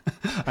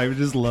 I would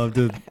just love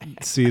to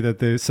see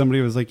that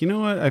somebody was like, you know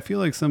what? I feel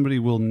like somebody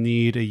will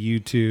need a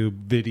YouTube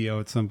video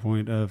at some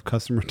point of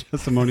customer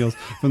testimonials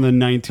from the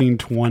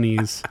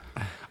 1920s.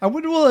 I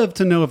would love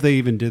to know if they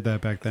even did that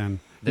back then.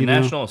 The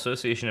National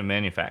Association of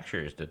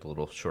Manufacturers did a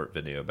little short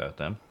video about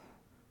them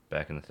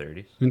back in the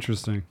 30s.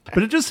 Interesting.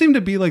 But it just seemed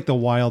to be like the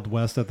Wild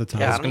West at the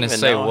time. Yeah, I was going to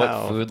say,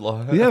 what food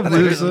law? Yeah,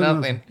 there's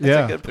nothing.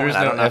 That's a good point. There's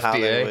I don't no know FDA. how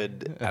they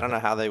would. I don't know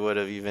how they would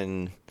have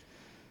even.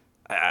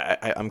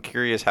 I'm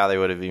curious how they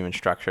would have even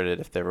structured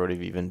it if there would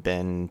have even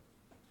been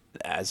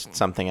as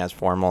something as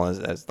formal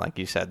as like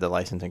you said, the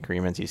licensing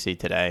agreements you see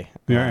today.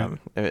 Yeah.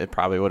 It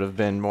probably would have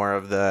been more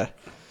of the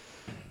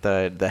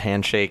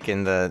handshake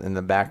in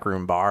the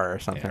backroom bar or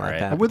something like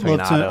that. I would love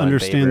to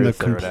understand the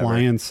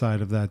compliance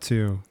side of that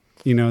too.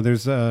 You know,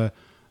 there's a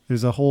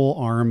whole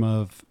arm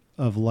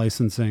of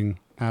licensing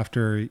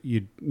after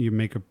you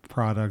make a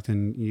product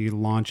and you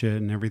launch it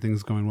and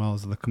everything's going well.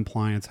 Is the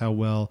compliance, how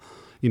well,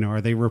 you know,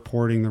 are they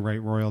reporting the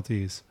right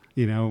royalties?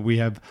 You know, we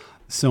have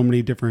so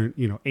many different,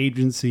 you know,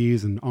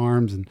 agencies and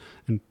arms and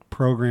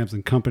programs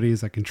and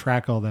companies that can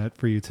track all that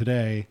for you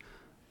today.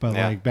 But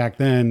like back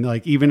then,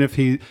 like even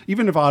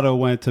if Otto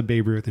went to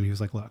Babe Ruth and he was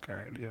like, look, all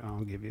right, you know,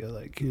 I'll give you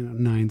like, you know,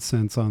 9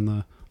 cents on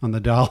the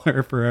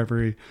dollar for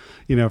every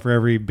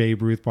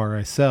Babe Ruth bar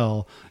I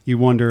sell, you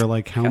wonder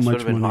like how much would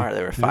have been money. hard.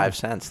 They were 5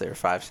 cents. They were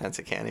 5 cents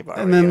a candy bar.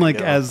 And then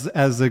like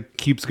as it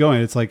keeps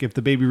going, it's like if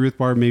the Baby Ruth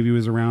bar maybe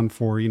was around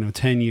for, you know,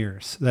 10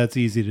 years, that's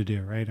easy to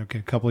do, right? Okay,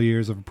 a couple of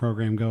years of a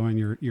program going,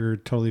 you're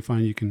totally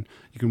fine. You can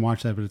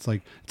watch that, but it's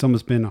like it's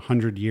almost been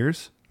 100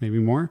 years, maybe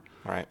more.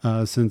 Right.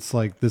 Since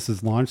like this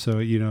is launched. So,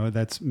 you know,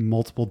 that's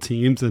multiple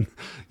teams and,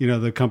 you know,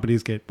 the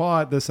companies get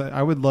bought.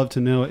 I would love to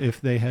know if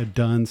they had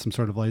done some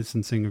sort of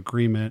licensing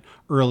agreement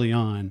early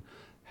on,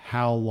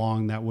 how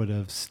long that would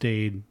have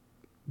stayed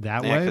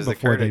that way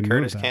before they moved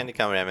Curtis that. Candy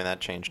Company, I mean,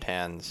 that changed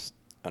hands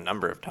a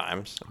number of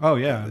times. Oh,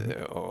 yeah.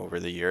 Over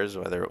the years,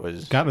 whether it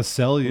was... Got to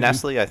sell you.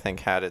 Nestle, I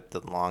think, had it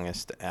the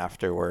longest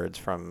afterwards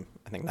from,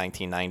 I think,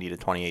 1990 to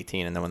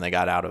 2018. And then when they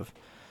got out of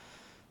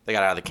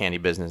the candy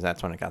business,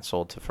 that's when it got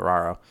sold to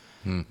Ferraro.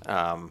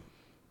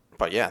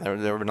 But yeah, there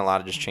have been a lot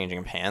of just changing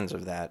of hands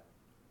of that.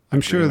 I'm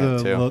sure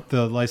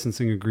the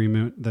licensing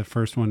agreement, the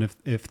first one,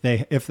 if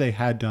they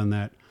had done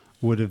that,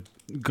 would have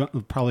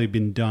probably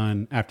been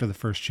done after the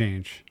first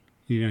change.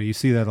 You know, you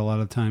see that a lot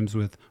of times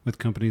with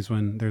companies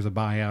when there's a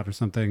buyout or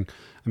something.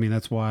 I mean,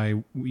 that's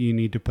why you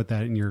need to put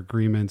that in your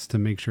agreements to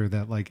make sure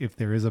that, like, if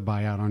there is a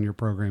buyout on your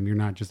program, you're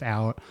not just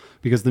out,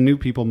 because the new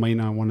people might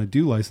not want to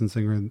do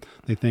licensing, or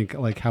they think,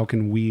 like, how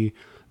can we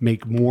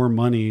make more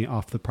money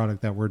off the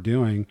product that we're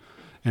doing?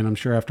 And I'm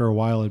sure after a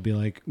while it'd be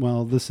like,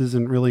 well, this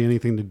isn't really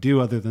anything to do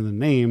other than the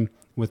name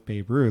with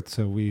Babe Ruth,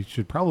 so we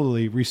should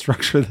probably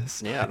restructure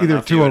this either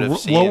to a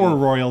lower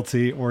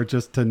royalty or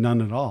just to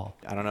none at all.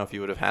 I don't know if you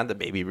would have had the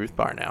Baby Ruth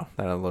bar now.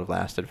 That would have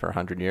lasted for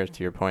 100 years,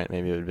 to your point.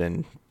 Maybe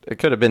it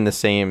could have been the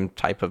same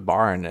type of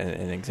bar in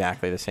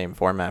exactly the same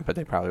format, but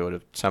they probably would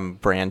have, some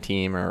brand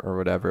team or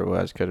whatever it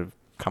was, could have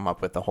come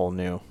up with a whole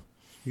new...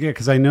 Yeah,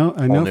 because I know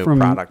from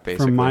product,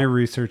 my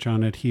research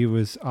on it,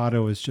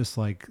 Otto was just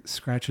like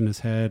scratching his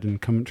head and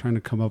trying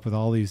to come up with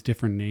all these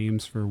different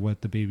names for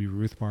what the Baby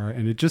Ruth bar,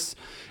 and it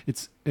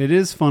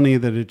is funny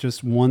that it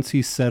just, once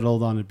he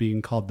settled on it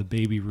being called the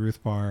Baby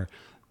Ruth bar,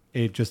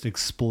 it just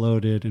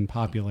exploded in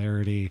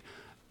popularity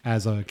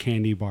as a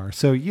candy bar.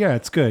 So yeah,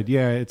 it's good.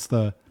 Yeah,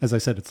 as I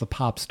said, it's the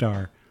pop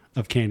star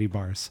of candy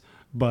bars.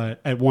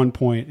 But at one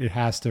point, it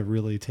has to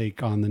really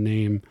take on the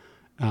name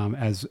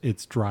as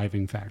its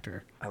driving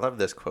factor. I love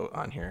this quote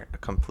on here: "A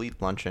complete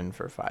luncheon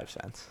for 5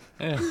 cents."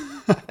 Yeah,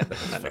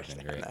 That's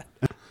great.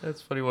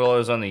 That's funny. While I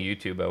was on the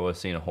YouTube, I was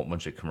seeing a whole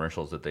bunch of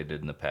commercials that they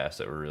did in the past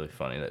that were really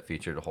funny, that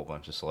featured a whole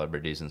bunch of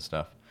celebrities and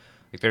stuff.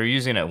 Like, they were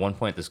using at one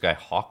point this guy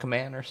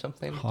Hawkman or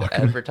something to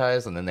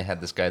advertise, and then they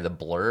had this guy The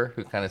Blur,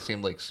 who kind of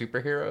seemed like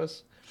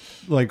superheroes.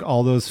 Like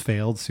all those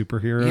failed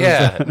superheroes.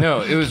 Yeah,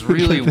 no, it was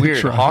really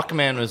weird.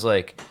 Hawkman was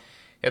like,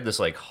 he had this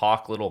like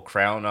hawk little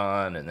crown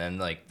on, and then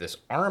like this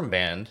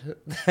armband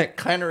that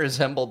kind of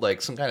resembled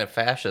like some kind of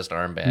fascist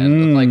armband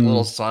with like a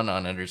little sun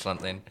on it or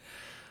something.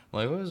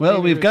 Like,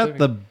 we've got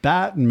the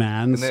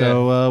Batman,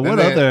 so what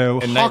other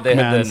Hawkman? They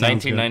had the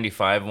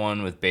 1995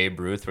 one with Babe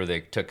Ruth where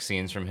they took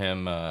scenes from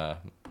him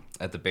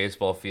at the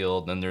baseball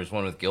field. And then there's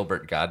one with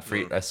Gilbert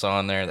Gottfried I saw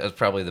in there. That was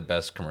probably the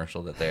best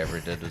commercial that they ever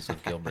did, was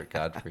with Gilbert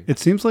Gottfried. It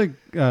seems like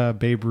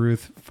Babe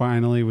Ruth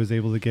finally was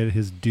able to get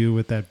his due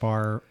with that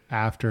bar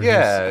after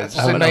it's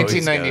in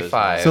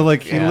 1995. So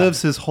like he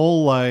lives his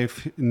whole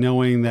life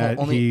knowing that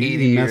only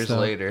 80 years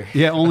later.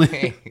 Yeah,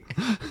 only.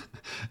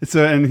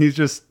 So, and he's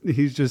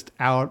just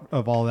out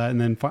of all that.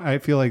 And then I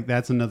feel like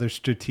that's another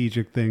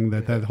strategic thing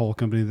that whole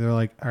company, they're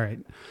like, all right,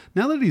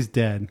 now that he's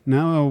dead,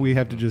 now we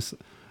have to just,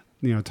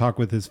 talk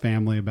with his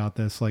family about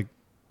this. Like,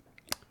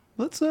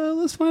 let's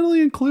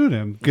finally include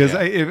him, because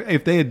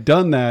if they had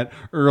done that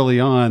early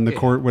on, the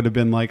court would have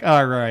been like,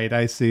 all right,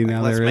 I see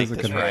now there is a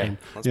connection.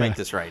 Let's make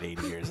this right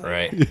 80 years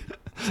later. Right.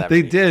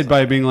 They did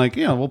by being like,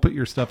 we'll put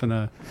your stuff in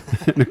a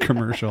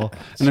commercial,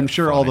 and I'm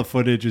sure all the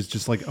footage is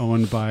just like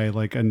owned by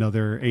like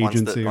another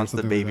agency. Once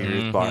the Baby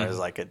Ruth bar is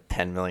like a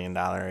 $10 million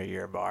a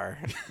year bar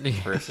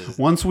versus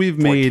once we've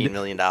made $14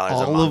 million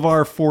all of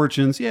our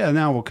fortunes,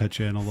 now we'll cut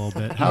you in a little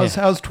bit. How's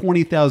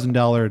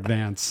 $20,000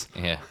 advance?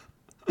 Yeah.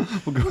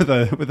 We'll go with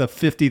a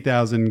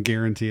 $50,000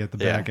 guarantee at the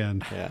back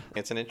end. Yeah,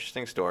 it's an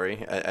interesting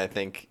story. I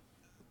think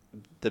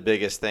the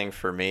biggest thing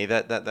for me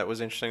that was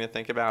interesting to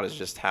think about is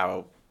just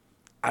how,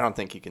 I don't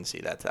think you can see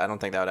that. I don't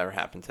think that would ever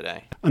happen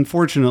today.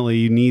 Unfortunately,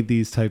 you need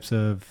these types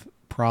of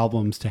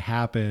problems to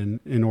happen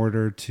in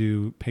order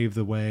to pave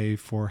the way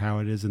for how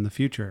it is in the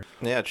future.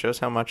 Yeah, it shows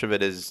how much of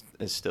it is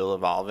still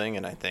evolving,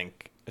 and I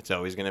think it's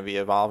always going to be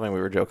evolving. We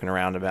were joking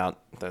around about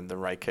the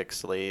right-click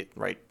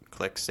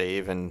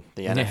save and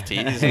the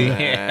NFTs.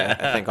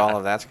 And I think all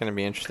of that's going to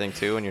be interesting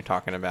too when you're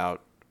talking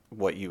about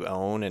what you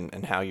own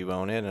and how you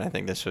own it. And I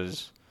think this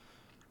was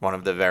one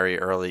of the very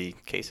early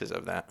cases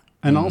of that.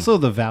 And also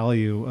the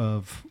value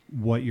of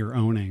what you're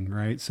owning,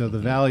 right? So the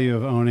value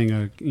of owning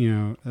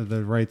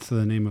the rights to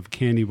the name of a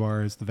candy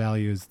bar is the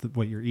value is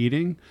what you're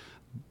eating.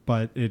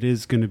 But it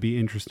is going to be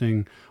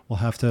interesting. We'll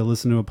have to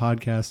listen to a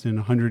podcast in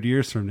 100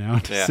 years from now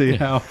to see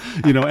how,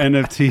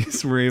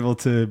 NFTs were able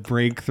to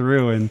break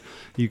through and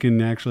you can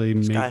actually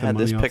make the money off the value of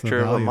that. This guy had this picture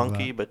of a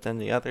monkey, but then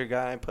the other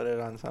guy put it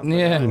on something.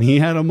 Yeah. else. And he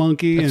had a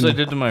monkey. That's what I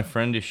did to my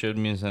friend who showed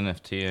me his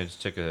NFT. I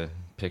just took a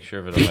picture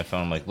of it on my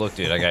phone. I'm like, look,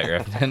 dude, I got your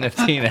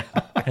NFT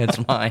now. It's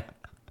mine.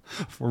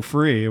 For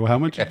free. Well, how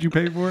much did you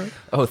pay for it?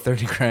 Oh,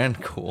 30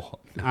 grand. Cool.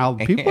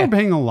 People are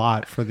paying a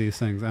lot for these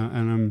things,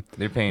 and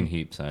they're paying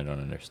heaps. I don't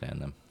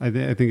understand them. I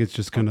think it's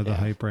just kind of the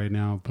hype right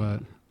now.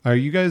 But are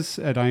you guys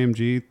at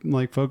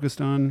IMG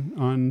focused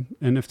on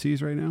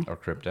NFTs right now or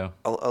crypto?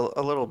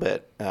 A little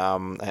bit.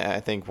 I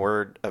think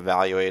we're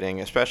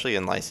evaluating, especially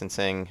in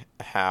licensing,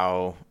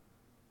 how.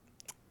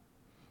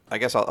 I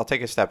guess I'll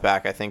take a step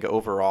back. I think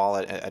overall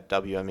at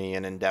WME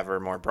and Endeavor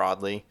more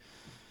broadly,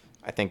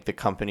 I think the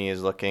company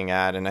is looking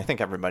at, and I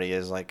think everybody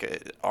is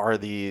like, are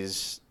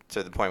these,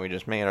 to the point we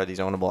just made, are these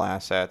ownable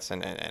assets,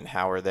 and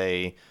how are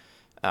they,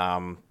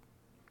 how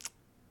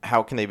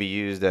can they be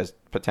used as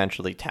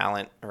potentially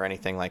talent or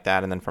anything like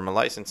that? And then from a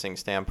licensing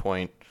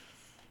standpoint,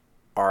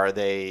 are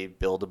they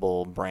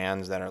buildable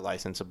brands that are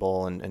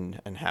licensable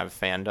and have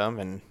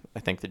fandom? And I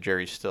think the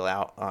jury's still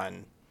out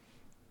on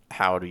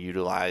how to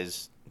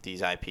utilize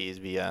these IPs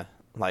via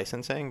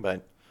licensing,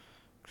 but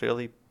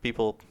clearly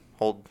people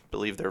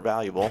believe they're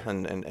valuable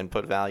and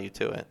put value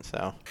to it.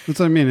 So that's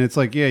what I mean. It's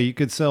like, yeah, you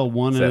could sell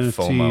one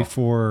NFT FOMO.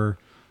 for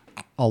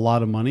a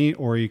lot of money,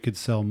 or you could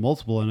sell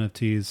multiple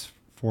NFTs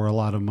for a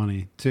lot of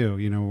money too,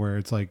 where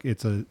it's like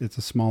it's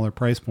a smaller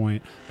price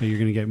point, but you're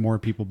going to get more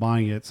people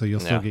buying it, so you'll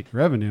still get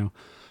your revenue.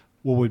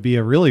 What would be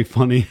a really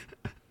funny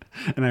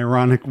and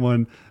ironic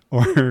one,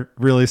 or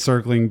really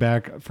circling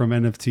back from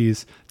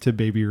NFTs to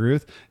Baby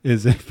Ruth,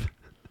 is if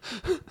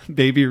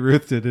Baby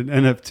Ruth did an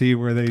NFT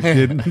where they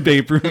did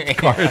Babe Ruth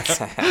cards,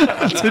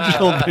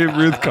 digital Babe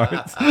Ruth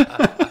cards.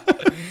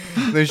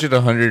 They should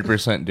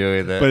 100%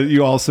 do that. But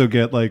you also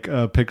get like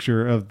a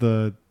picture of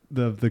the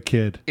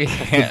kid. Yeah,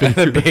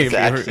 it's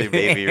actually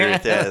Baby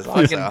Ruth. Yeah,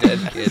 fucking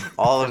dead kid.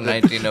 All of the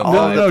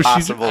 1905.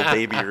 possible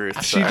Baby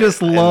Ruth. She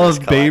just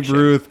loved Babe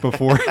Ruth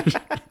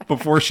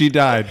before she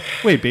died.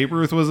 Wait, Babe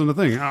Ruth wasn't a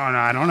thing. Oh no,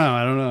 I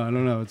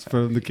don't know. It's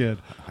from the kid.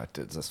 I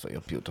did this for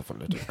your beautiful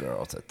little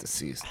girl that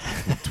deceased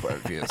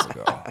 12 years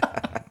ago.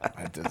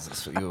 I did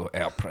this for you,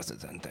 El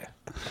Presidente.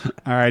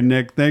 All right,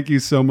 Nick, thank you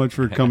so much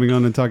for coming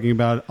on and talking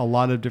about a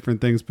lot of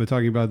different things, but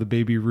talking about the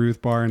Baby Ruth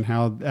bar and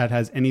how that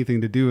has anything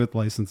to do with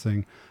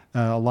licensing.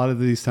 A lot of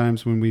these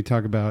times when we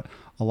talk about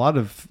a lot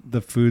of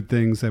the food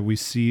things that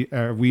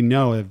we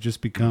know have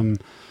just become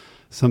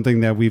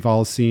something that we've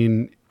all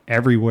seen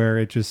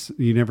everywhere.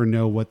 You never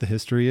know what the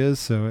history is.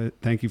 So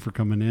thank you for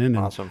coming in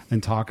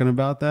and talking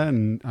about that.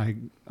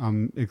 And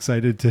I'm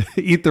excited to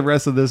eat the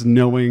rest of this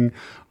knowing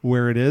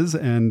where it is.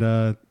 And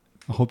I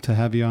hope to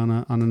have you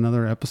on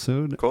another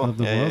episode of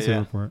the Velocity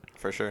Report.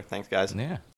 For sure. Thanks, guys. Yeah.